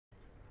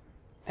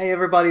Hey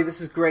everybody,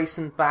 this is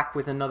Grayson back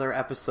with another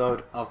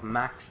episode of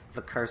Max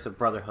the Curse of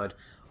Brotherhood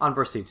on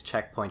Brotherhood's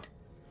Checkpoint.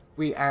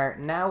 We are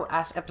now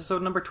at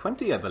episode number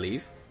 20, I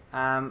believe,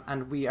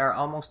 and we are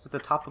almost at the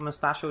top of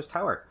Moustacho's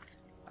tower.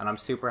 And I'm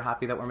super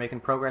happy that we're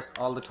making progress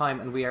all the time,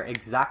 and we are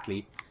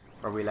exactly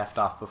where we left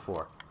off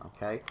before,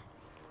 okay?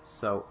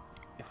 So,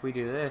 if we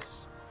do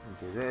this, and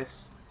do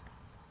this,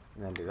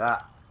 and then do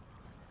that,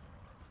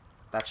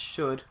 that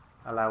should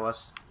allow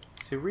us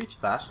to reach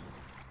that,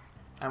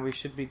 and we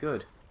should be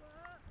good.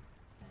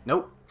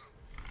 Nope.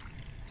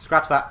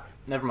 Scratch that.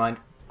 Never mind.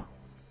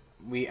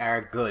 We are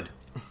good.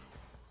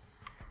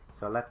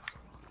 So let's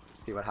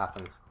see what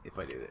happens if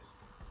I do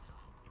this.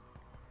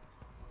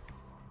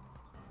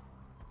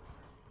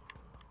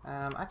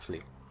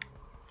 Actually.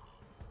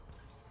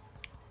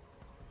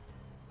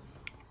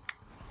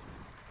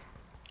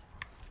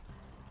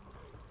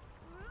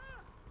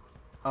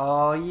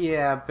 Oh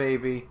yeah,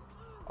 baby.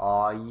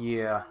 Oh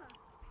yeah.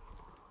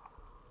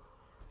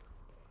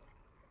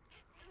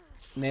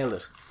 Nailed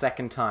it.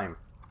 Second time.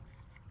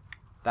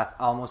 That's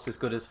almost as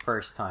good as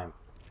first time.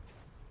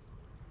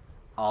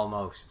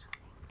 Almost.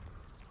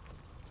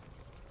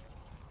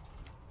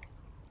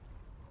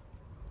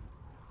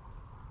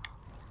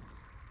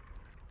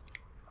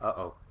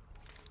 Uh-oh.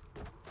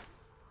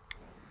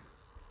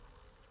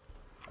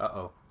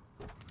 Uh-oh.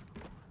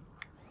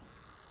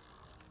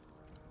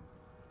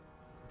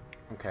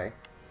 Okay.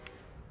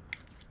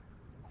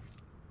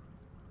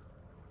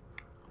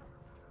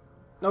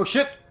 No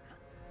shit!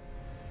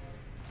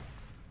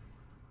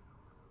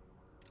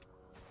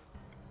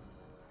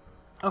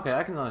 Okay,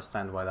 I can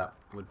understand why that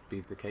would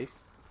be the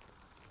case.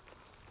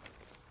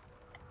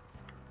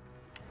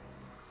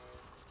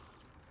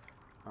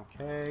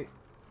 Okay.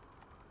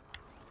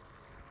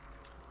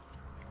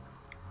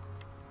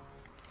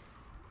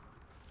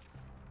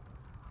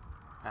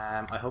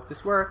 I hope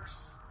this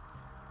works.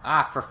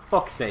 Ah, for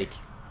fuck's sake.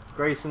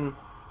 Grayson,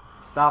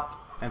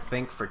 stop and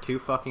think for 2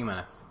 fucking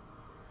minutes.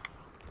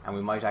 And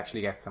we might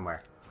actually get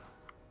somewhere.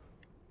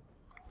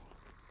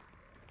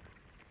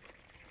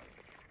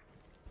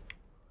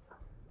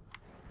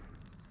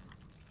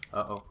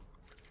 Uh-oh.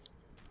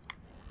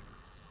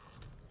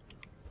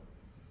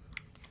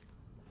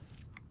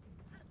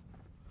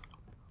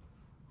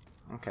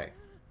 Okay.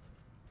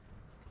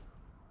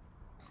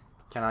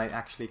 Can I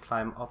actually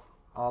climb up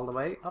all the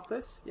way up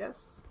this?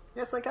 Yes.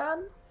 Yes, I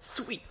can.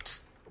 Sweet.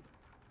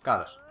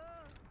 Got it.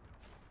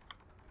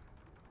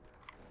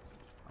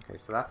 Okay,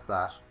 so that's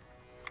that.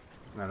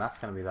 And then that's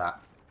going to be that.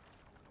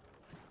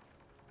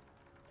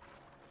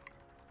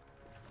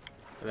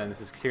 And then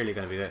this is clearly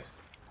going to be this.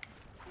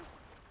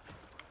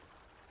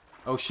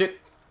 Oh shit!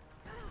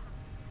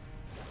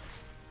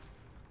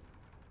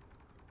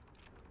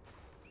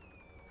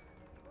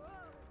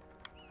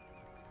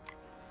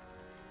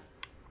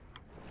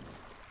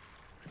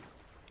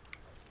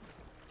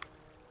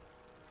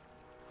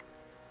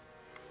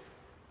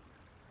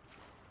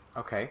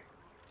 Okay.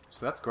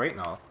 So that's great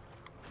and all.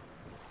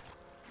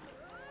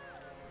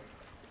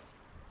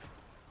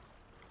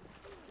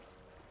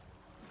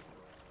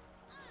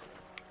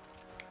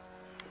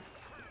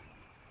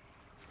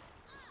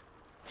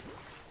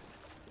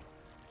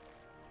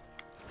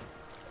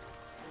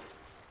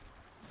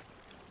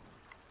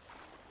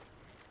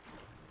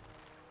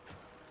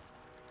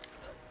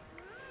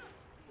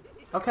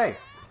 Okay,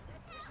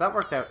 so that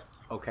worked out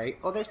okay.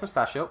 Oh, there's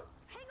Moustacho.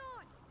 Hang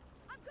on!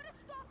 I'm gonna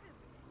stop him!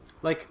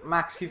 Like,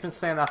 Max, you've been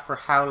saying that for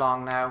how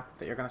long now,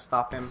 that you're going to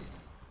stop him?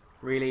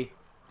 Really? Do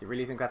you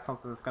really think that's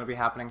something that's going to be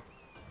happening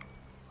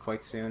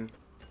quite soon?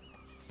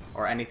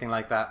 Or anything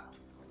like that?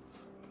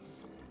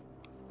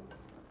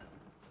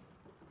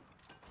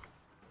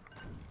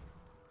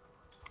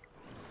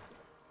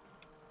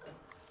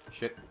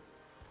 Shit.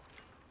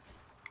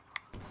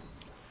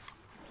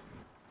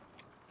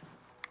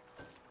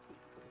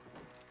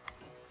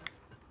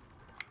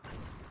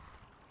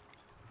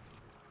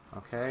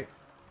 Okay.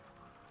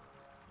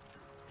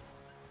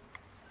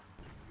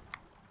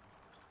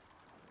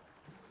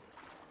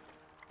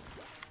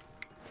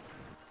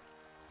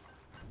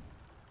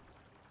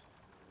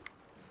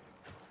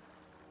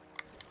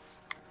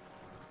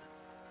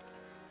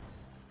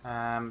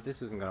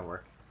 This isn't gonna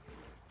work.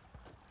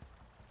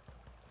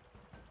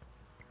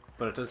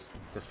 But it does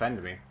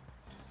defend me.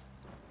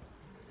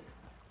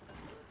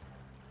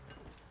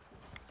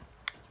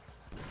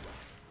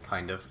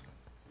 Kind of.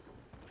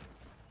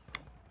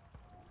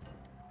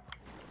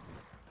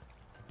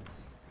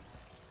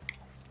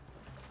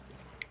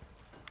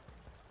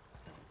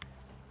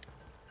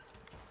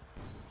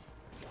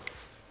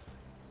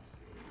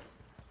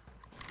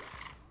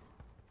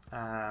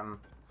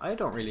 I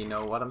don't really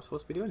know what I'm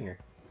supposed to be doing here.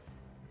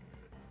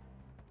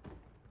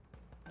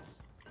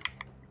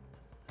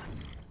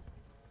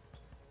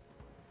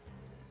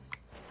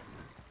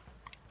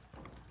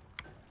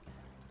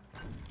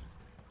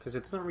 Because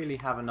it doesn't really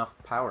have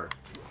enough power.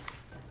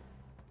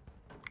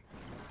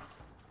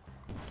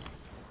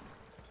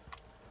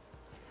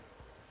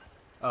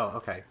 Oh,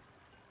 okay.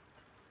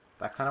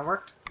 That kind of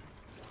worked?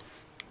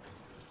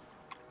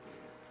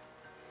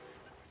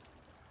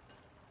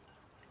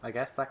 I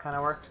guess that kind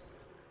of worked.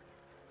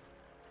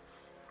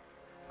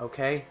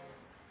 Okay.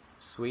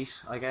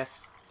 Sweet, I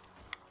guess.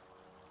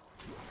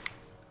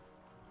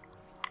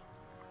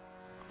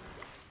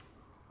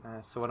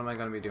 So what am I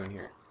going to be doing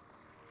here?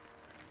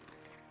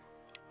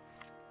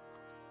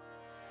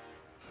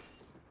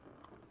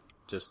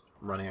 Just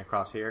running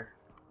across here?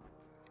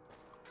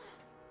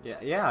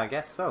 Yeah, I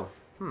guess so.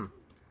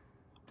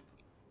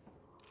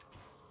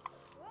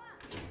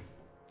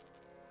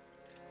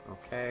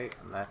 Okay,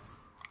 and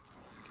let's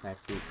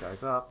connect these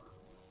guys up.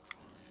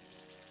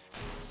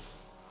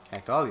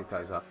 Connect all these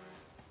guys up.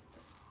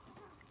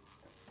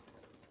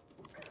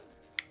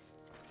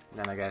 And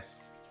then I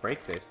guess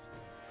break this.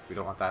 We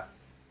don't want that.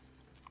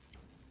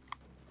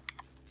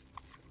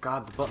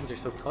 God, the buttons are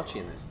so touchy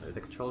in this. The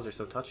controls are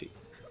so touchy.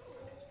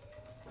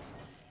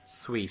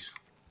 Sweet.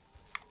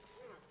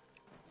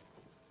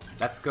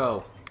 Let's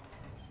go.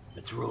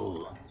 Let's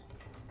roll.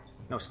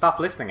 No, stop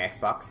listening,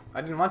 Xbox.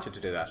 I didn't want you to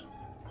do that.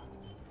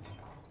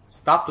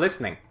 Stop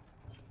listening.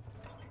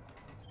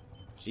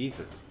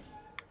 Jesus.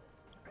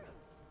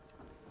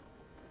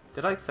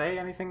 Did I say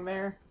anything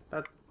there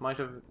that might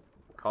have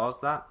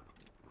caused that?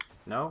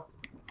 No?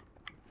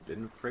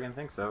 Didn't friggin'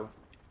 think so.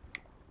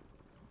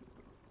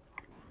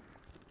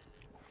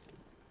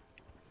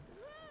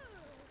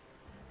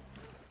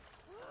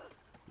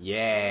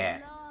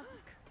 Yeah. Look.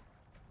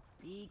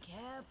 Be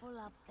careful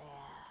up there.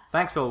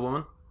 Thanks, old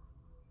woman.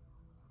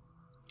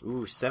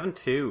 Ooh,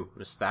 7-2.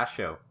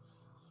 Moustacho.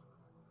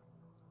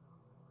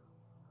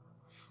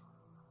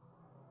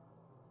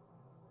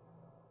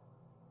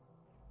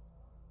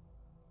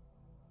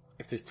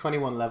 If there's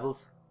 21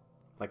 levels,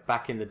 like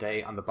back in the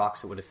day on the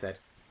box it would have said,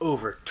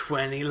 over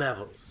 20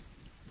 levels.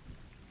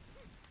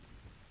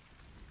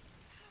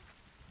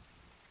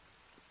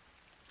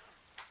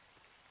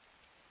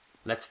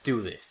 Let's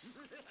do this.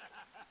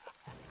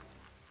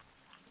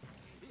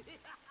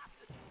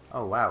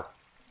 Oh, wow.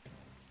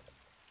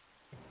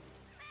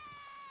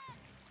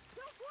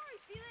 Don't worry,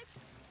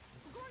 Felix.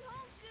 We're going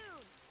home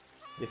soon.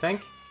 You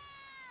think?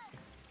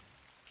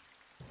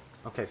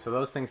 Okay, so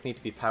those things need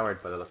to be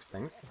powered by the looks of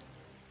things.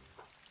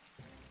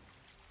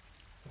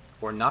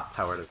 Or not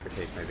powered, as the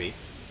case may be.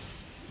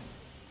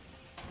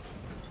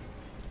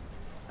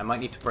 I might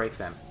need to break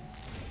them.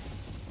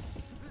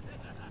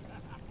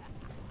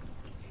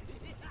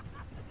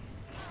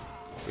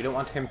 We don't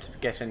want him to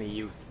get any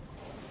youth.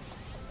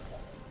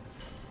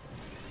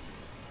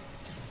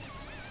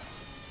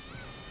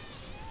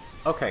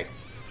 Okay.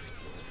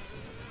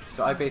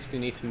 So I basically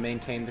need to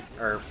maintain the,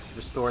 or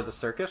restore the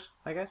circuit,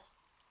 I guess?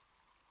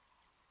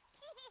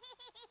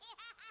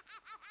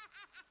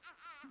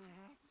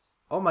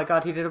 Oh my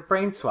god, he did a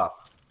brain swap.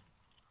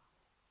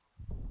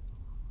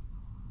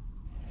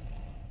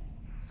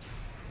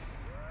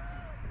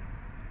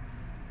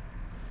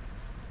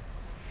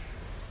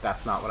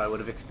 That's not what I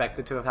would have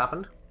expected to have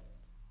happened.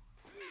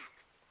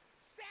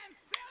 Stand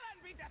still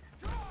and be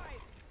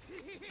destroyed!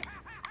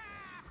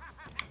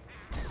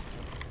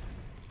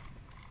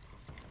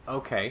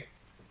 Okay.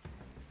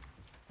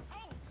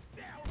 Hold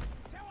still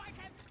so I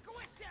can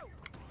squish you!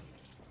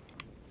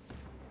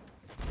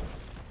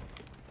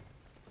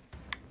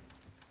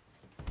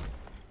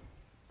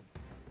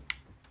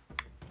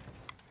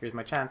 Here's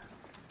my chance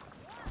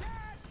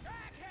Get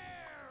back here!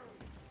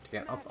 to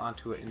get up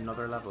onto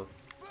another level.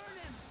 Burn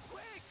him,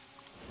 quick!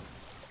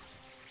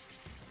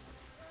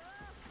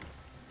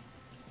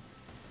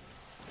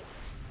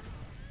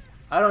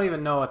 I don't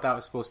even know what that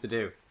was supposed to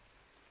do.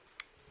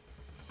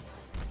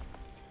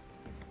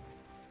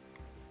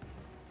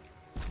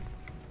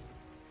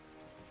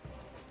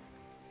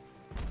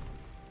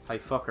 Hi,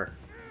 fucker.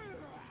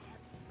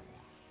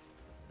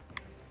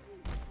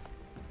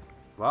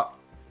 What?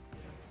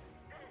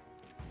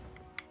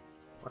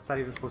 What's that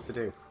even supposed to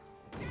do?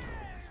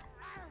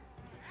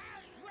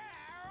 Where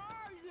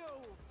are you?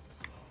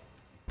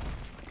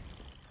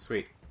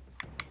 Sweet.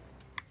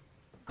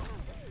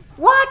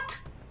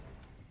 What?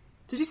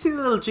 Did you see the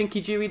little jinky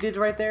Jew he did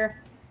right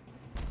there?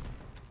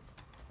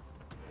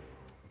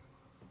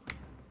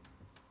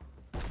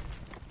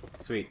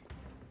 Sweet.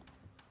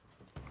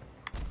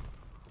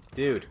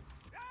 Dude.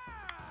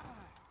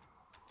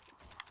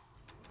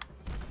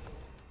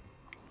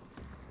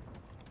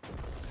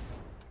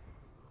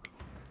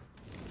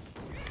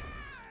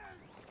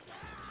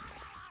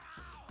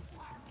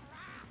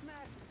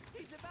 Max,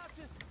 he's about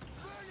to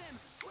burn him,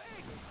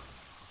 quick!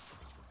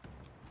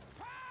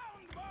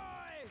 Pound,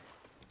 boy!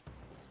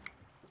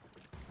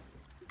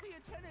 The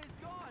antenna is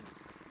gone.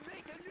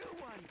 Make a new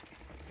one.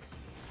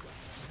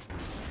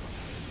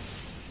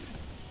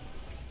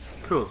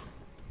 Cool.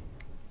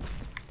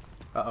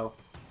 Uh-oh.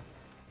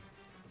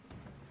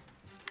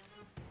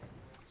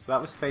 So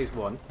that was phase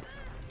 1.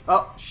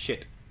 Oh,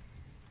 shit.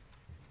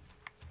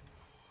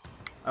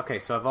 Okay,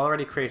 so I've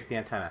already created the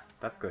antenna.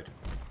 That's good.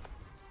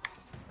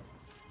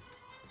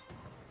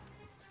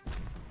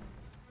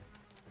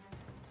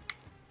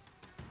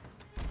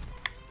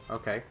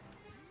 Okay.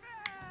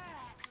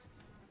 Max!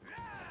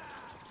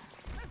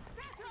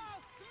 Moustacho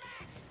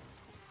smash!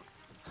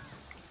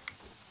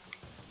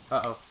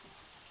 Uh-oh.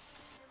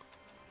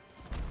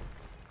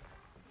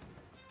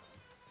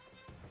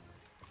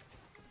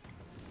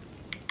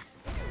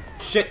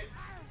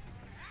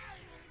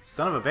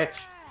 Son of a bitch.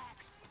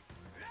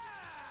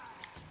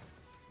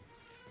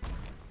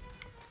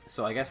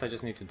 So I guess I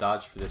just need to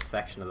dodge for this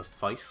section of the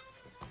fight.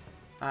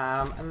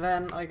 And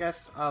then I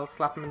guess I'll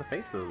slap him in the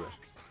face a little bit.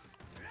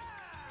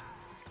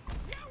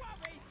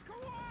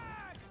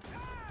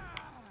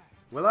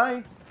 Will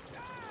I?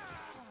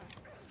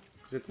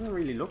 Because it doesn't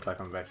really look like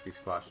I'm about to be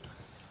squashed.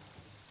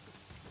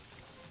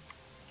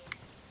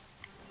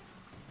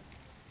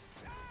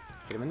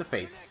 Hit him in the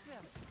face.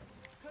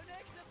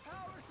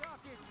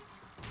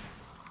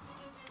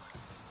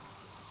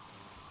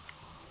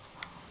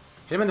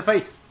 Hit him in the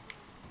face!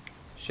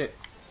 Shit.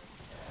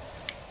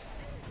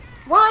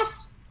 What?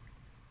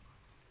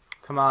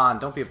 Come on,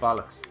 don't be a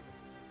bollocks.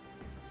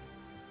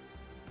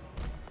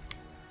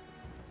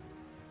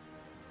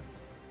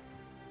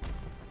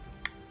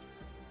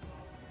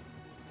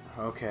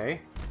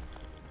 Okay.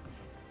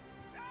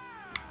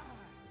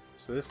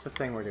 So this is the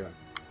thing we're doing.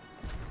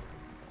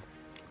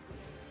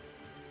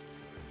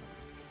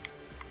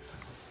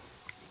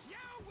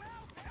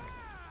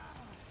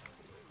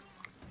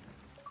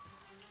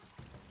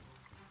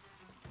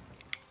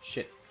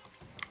 Shit.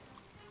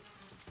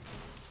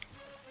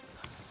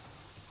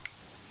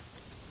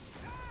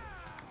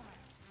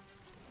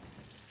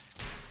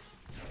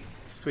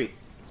 Sweet.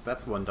 So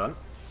that's one done.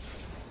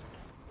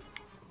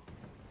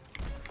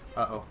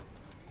 Uh-oh.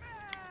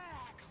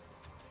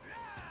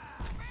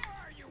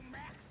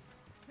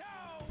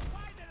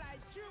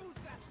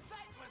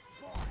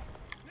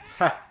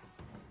 Ha!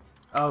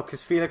 Oh,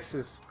 because Felix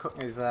is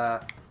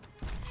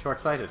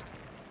short-sighted.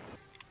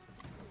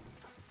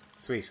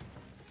 Sweet.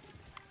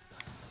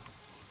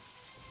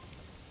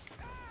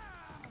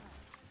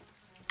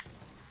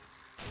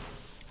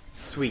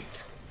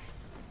 Sweet.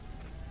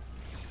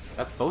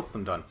 That's both of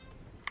them done.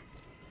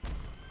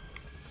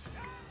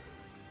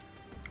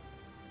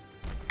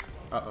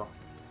 Uh-oh.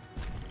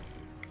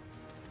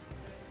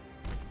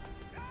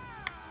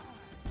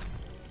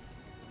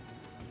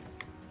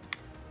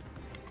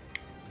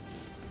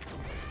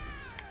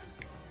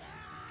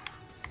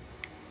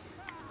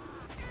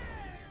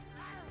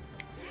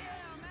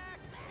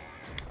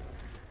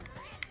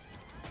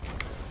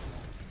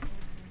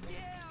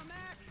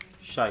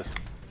 Shite.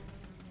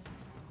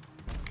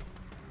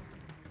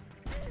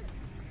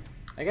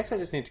 I guess I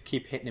just need to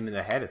keep hitting him in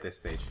the head at this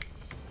stage.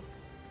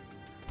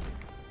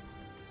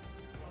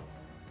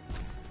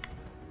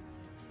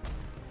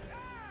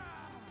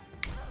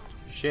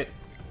 Shit.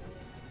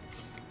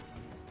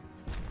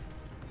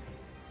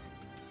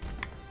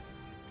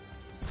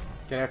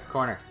 Get out the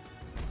corner.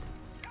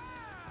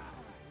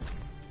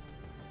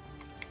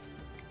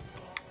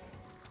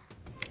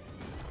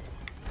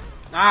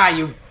 Ah,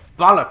 you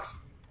bollocks!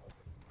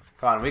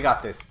 Come on, we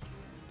got this.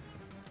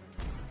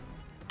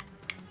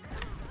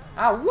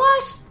 Ah,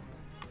 what?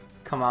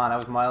 Come on, I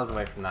was miles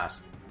away from that.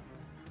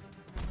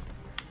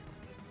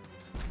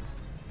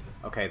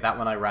 Okay, that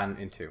one I ran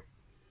into.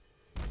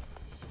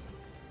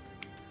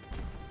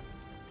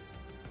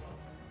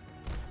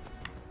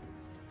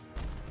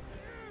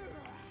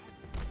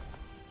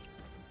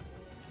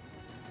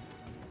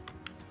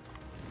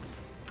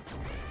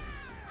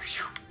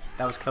 Whew,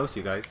 that was close,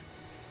 you guys.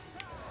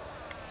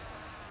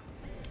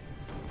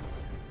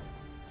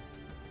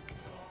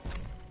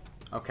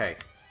 Okay.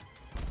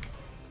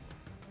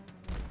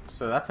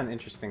 So that's an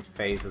interesting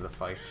phase of the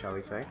fight, shall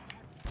we say.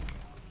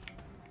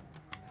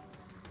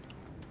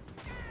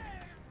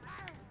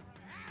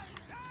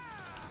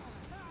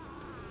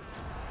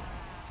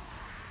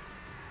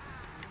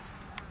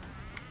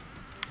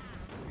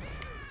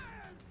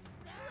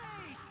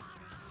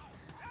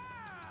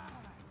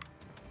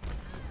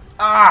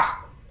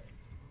 Ah!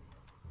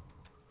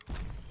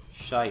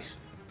 Shite.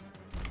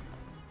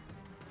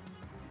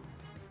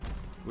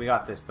 We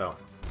got this, though.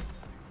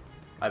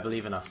 I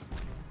believe in us.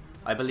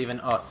 I believe in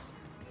us.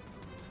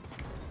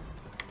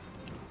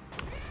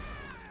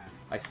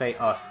 I say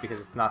us because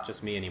it's not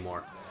just me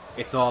anymore.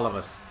 It's all of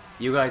us.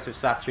 You guys have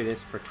sat through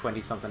this for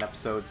 20-something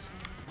episodes.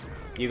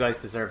 You guys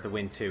deserve the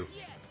win too.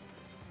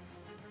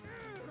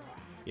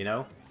 You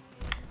know?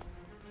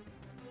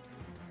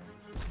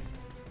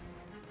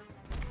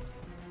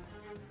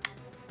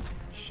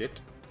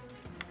 Shit.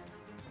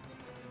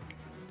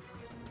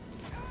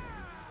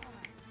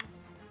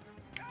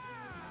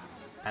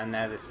 And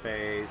now this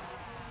phase.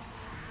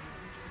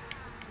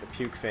 The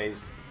puke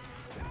phase.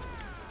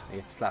 I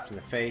get slapped in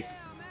the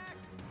face.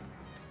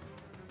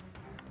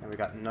 And we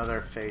got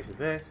another phase of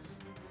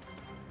this.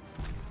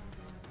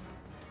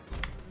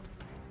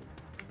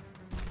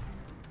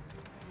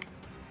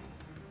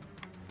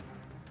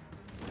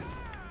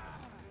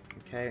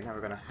 Okay, now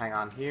we're gonna hang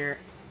on here.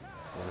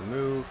 I'm gonna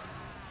move.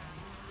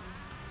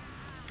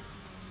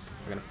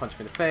 We're gonna punch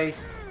him in the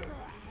face.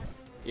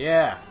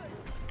 Yeah!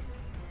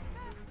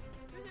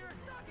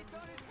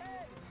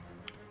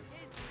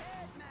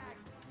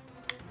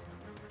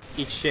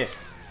 Eat shit.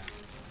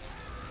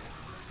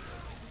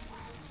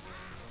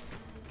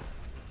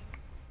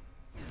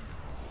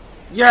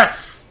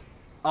 Yes!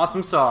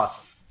 Awesome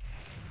sauce.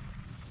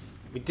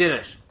 We did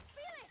it.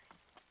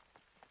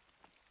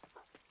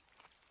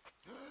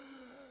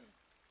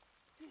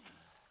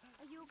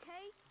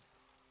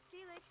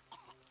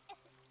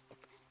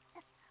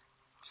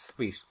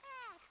 sweet.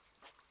 Max,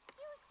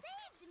 you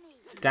saved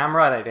me. Damn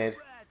right I did. Rats!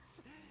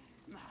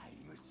 My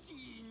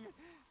machine!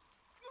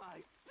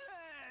 My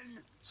pen!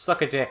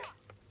 Suck a dick.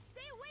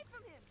 Stay away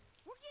from him.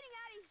 We're getting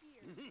out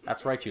of here.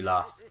 That's right, you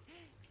lost.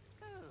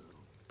 Oh,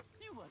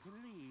 you want to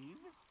leave?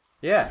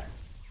 Yeah.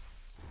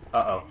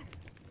 Uh-oh.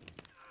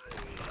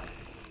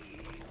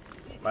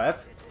 Well,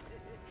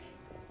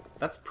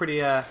 that's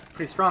pretty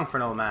strong for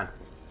an old man.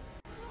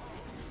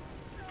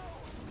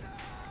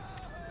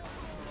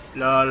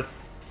 Lol.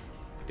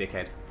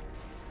 Dickhead.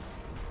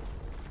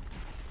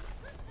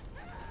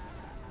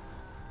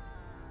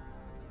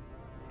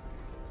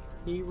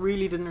 He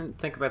really didn't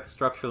think about the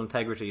structural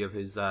integrity of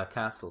his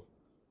castle.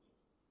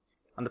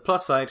 On the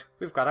plus side,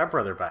 we've got our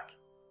brother back.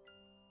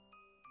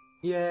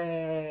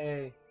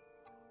 Yay!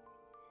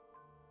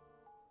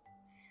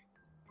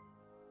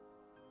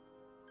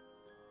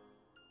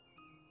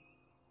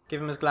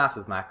 Give him his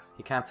glasses, Max.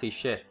 He can't see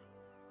shit.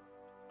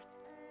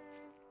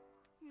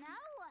 Now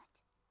what?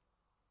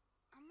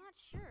 I'm not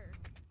sure.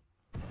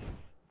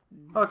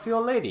 Oh, it's the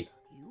old lady.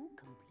 You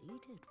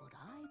completed what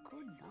I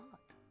could not.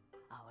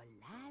 Our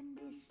land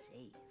is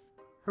safe.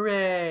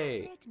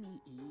 Hooray! Let me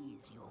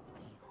ease your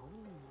way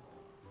home.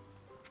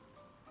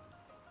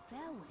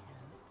 Farewell.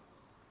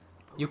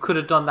 You could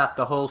have done that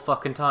the whole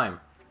fucking time.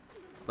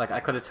 Like,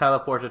 I could have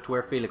teleported to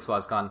where Felix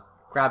was gone,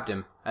 grabbed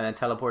him, and then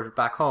teleported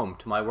back home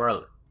to my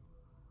world.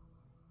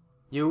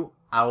 You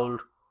old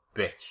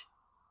bitch.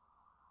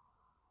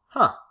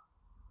 Huh.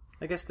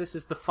 I guess this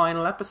is the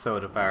final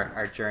episode of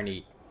our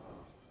journey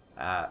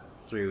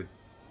through,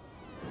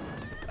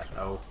 I don't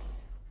know,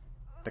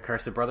 the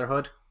Curse of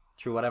Brotherhood,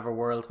 through whatever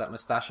world that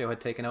Moustacho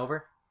had taken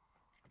over.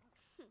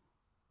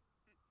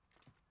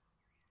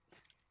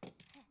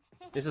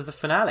 This is the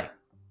finale.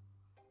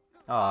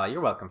 Aw,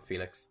 you're welcome,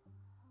 Felix.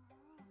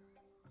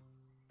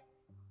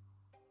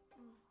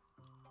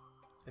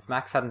 If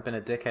Max hadn't been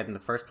a dickhead in the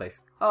first place.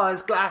 Oh,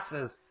 his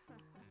glasses!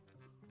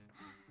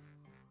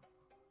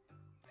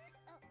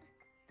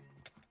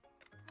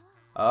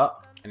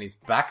 Oh, and he's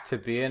back to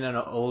being an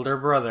older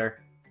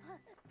brother.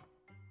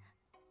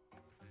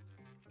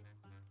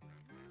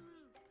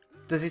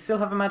 Does he still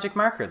have a magic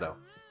marker, though?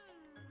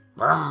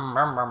 Brum,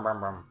 brum, brum, brum,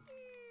 brum.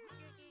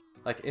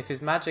 Like, if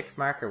his magic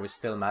marker was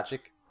still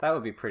magic, that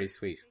would be pretty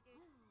sweet.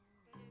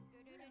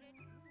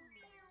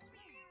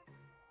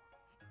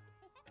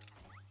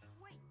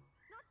 Wait,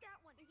 not that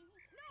one.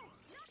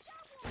 No, not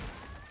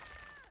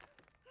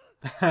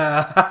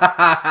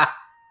that one.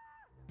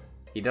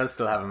 He does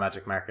still have a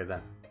magic marker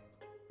then.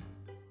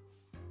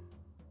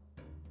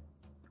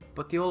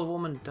 But the old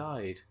woman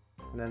died,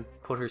 and then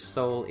put her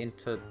soul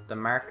into the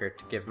marker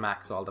to give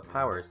Max all the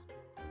powers.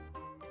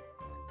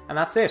 And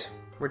that's it.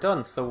 We're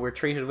done. So we're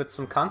treated with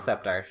some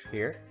concept art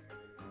here.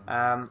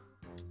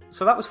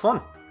 So that was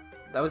fun.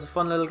 That was a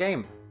fun little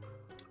game.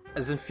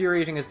 As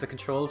infuriating as the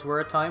controls were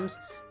at times,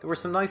 there were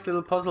some nice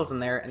little puzzles in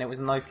there, and it was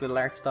a nice little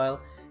art style.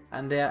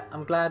 And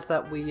I'm glad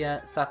that we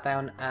sat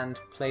down and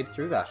played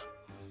through that.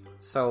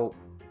 So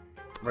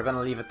we're going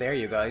to leave it there,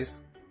 you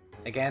guys.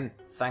 Again,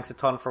 thanks a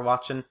ton for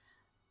watching.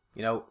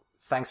 You know,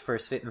 thanks for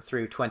sitting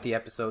through 20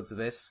 episodes of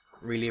this.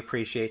 Really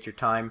appreciate your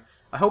time.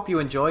 I hope you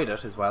enjoyed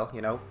it as well,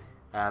 you know,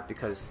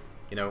 because,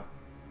 you know,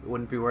 it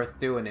wouldn't be worth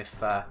doing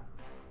if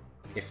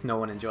no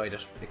one enjoyed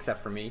it, except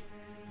for me.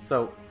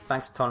 So,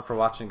 thanks a ton for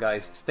watching,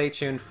 guys. Stay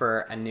tuned for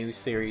a new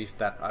series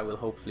that I will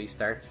hopefully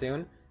start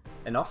soon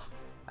enough,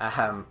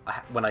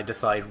 when I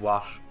decide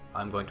what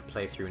I'm going to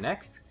play through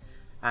next.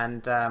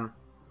 And,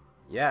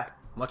 yeah,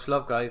 much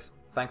love, guys.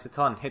 Thanks a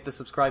ton. Hit the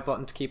subscribe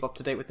button to keep up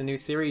to date with the new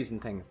series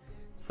and things.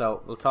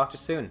 So, we'll talk to you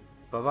soon.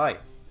 Bye-bye.